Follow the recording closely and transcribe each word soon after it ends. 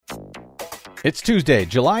It's Tuesday,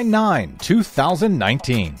 July 9,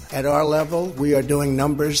 2019. At our level, we are doing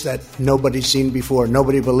numbers that nobody's seen before.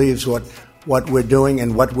 Nobody believes what we're doing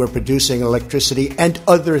and what we're producing electricity and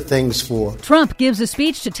other things for. Trump gives a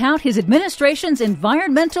speech to tout his administration's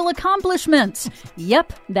environmental accomplishments.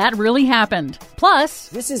 Yep, that really happened. Plus,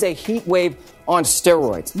 this is a heat wave on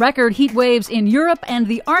steroids. Record heat waves in Europe and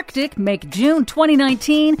the Arctic make June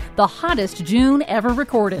 2019 the hottest June ever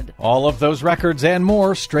recorded. All of those records and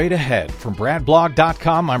more straight ahead. From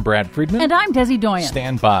BradBlog.com, I'm Brad Friedman. And I'm Desi Doyen.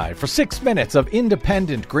 Stand by for 6 minutes of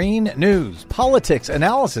independent green news, politics,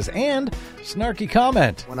 analysis, and snarky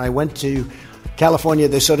comment. When I went to California,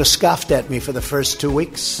 they sort of scoffed at me for the first 2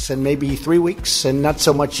 weeks and maybe 3 weeks and not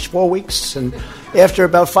so much 4 weeks. And after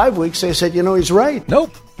about 5 weeks, they said, he's right.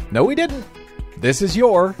 Nope. No, he didn't. This is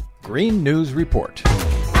your Green News Report.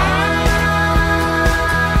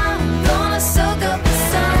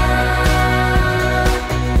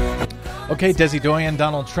 Okay, Desi Doyen,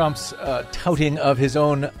 Donald Trump's touting of his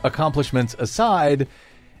own accomplishments aside,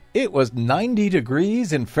 it was 90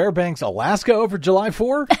 degrees in Fairbanks, Alaska over July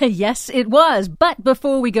 4? Yes, it was. But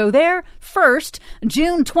before we go there, first,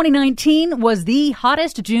 June 2019 was the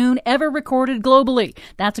hottest June ever recorded globally.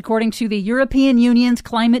 That's according to the European Union's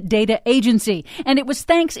Climate Data Agency. And it was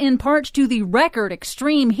thanks in part to the record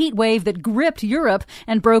extreme heat wave that gripped Europe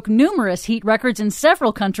and broke numerous heat records in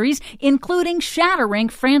several countries, including shattering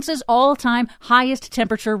France's all-time highest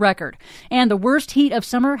temperature record. And the worst heat of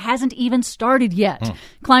summer hasn't even started yet.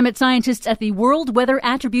 Climate scientists at the World Weather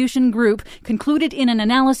Attribution Group concluded in an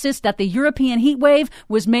analysis that the European heat wave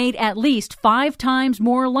was made at least 5 times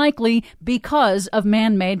more likely because of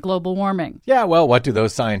man-made global warming. Yeah, well, what do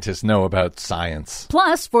those scientists know about science?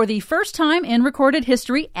 Plus, for the first time in recorded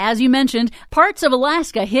history, as you mentioned, parts of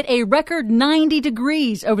Alaska hit a record 90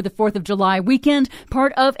 degrees over the 4th of July weekend,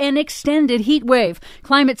 part of an extended heat wave.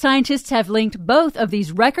 Climate scientists have linked both of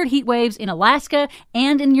these record heat waves in Alaska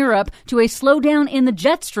and in Europe to a slowdown in the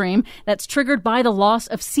jet stream that's triggered by the loss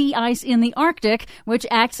of sea ice in the Arctic, which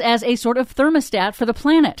acts as a sort of thermostat for the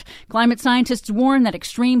planet. Climate scientists warn that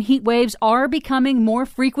extreme heat waves are becoming more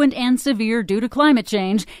frequent and severe due to climate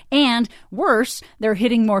change, and worse, they're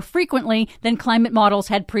hitting more frequently than climate models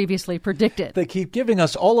had previously predicted. They keep giving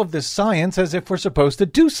us all of this science as if we're supposed to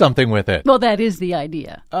do something with it. Well, that is the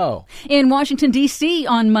idea. Oh. In Washington, D.C.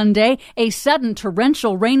 on Monday, a sudden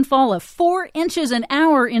torrential rainfall of 4 inches an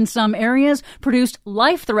hour in some areas produced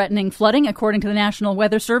life-threatening flooding, according to the National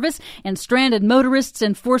Weather Service, and stranded motorists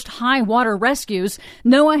and forced high water rescues.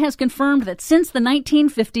 NOAA has confirmed that since the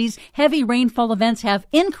 1950s, heavy rainfall events have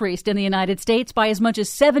increased in the United States by as much as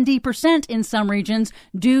 70% in some regions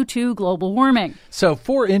due to global warming. So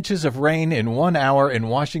 4 inches of rain in 1 hour in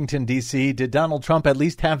Washington, D.C. Did Donald Trump at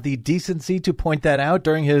least have the decency to point that out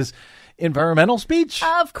during his environmental speech?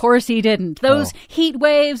 Of course he didn't. Those heat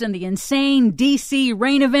waves and the insane D.C.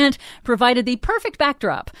 rain event provided the perfect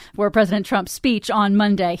backdrop for President Trump's speech on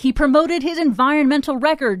Monday. He promoted his environmental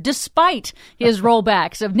record despite his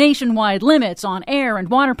rollbacks of nationwide limits on air and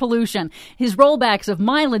water pollution, his rollbacks of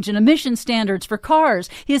mileage and emission standards for cars,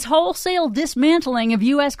 his wholesale dismantling of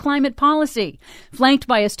U.S. climate policy. Flanked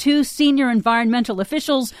by his 2 senior environmental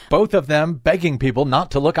officials, both of them begging people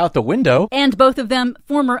not to look out the window, and both of them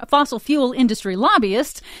former fossil fuel industry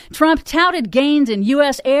lobbyists, Trump touted gains in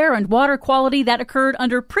U.S. air and water quality that occurred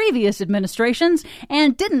under previous administrations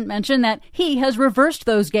and didn't mention that he has reversed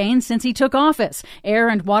those gains since he took office. Air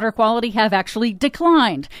and water quality have actually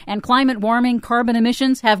declined, and climate warming carbon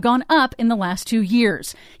emissions have gone up in the last 2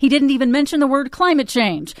 years. He didn't even mention the word climate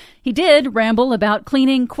change. He did ramble about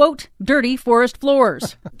cleaning, quote, dirty forest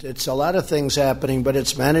floors. It's a lot of things happening, but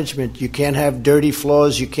it's management. You can't have dirty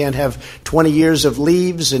floors. You can't have 20 years of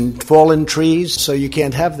leaves and fallen trees, so you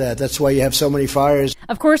can't have that. That's why you have so many fires.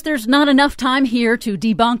 Of course, there's not enough time here to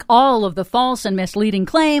debunk all of the false and misleading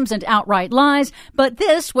claims and outright lies, but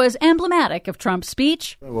this was emblematic of Trump's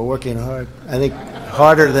speech. We're working hard. I think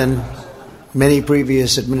harder than many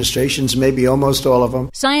previous administrations, maybe almost all of them.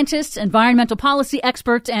 Scientists, environmental policy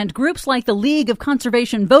experts, and groups like the League of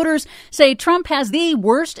Conservation Voters say Trump has the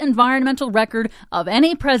worst environmental record of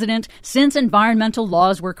any president since environmental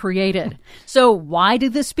laws were created. So why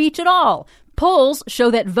did this speech at all? Polls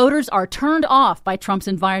show that voters are turned off by Trump's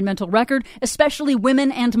environmental record, especially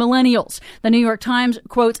women and millennials. The New York Times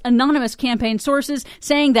quotes anonymous campaign sources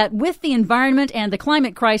saying that with the environment and the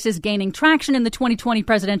climate crisis gaining traction in the 2020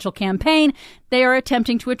 presidential campaign, they are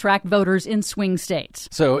attempting to attract voters in swing states.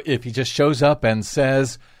 So if he just shows up and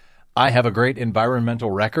says, I have a great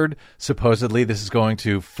environmental record, supposedly this is going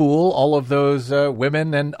to fool all of those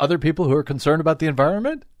women and other people who are concerned about the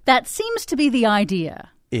environment? That seems to be the idea.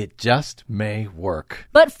 It just may work.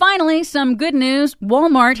 But finally, some good news.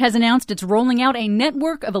 Walmart has announced it's rolling out a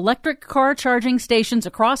network of electric car charging stations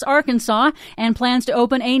across Arkansas and plans to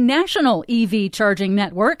open a national EV charging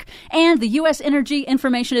network. And the U.S. Energy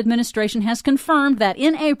Information Administration has confirmed that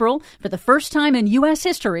in April, for the first time in U.S.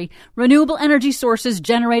 history, renewable energy sources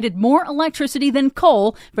generated more electricity than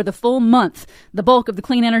coal for the full month. The bulk of the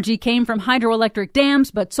clean energy came from hydroelectric dams,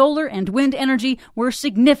 but solar and wind energy were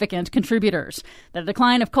significant contributors. The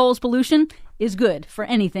decline of coal's pollution is good for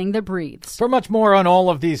anything that breathes. For much more on all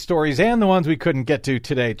of these stories and the ones we couldn't get to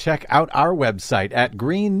today, check out our website at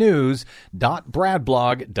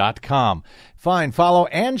greennews.bradblog.com. Find, follow,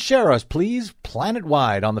 and share us, please,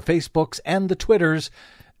 planet-wide on the Facebooks and the Twitters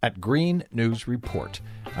at Green News Report.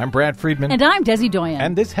 I'm Brad Friedman. And I'm Desi Doyen.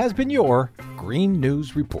 And this has been your Green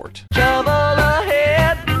News Report. Trouble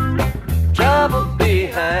ahead, trouble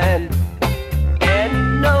behind, and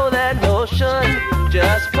you know that notion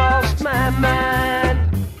just crossed my mind.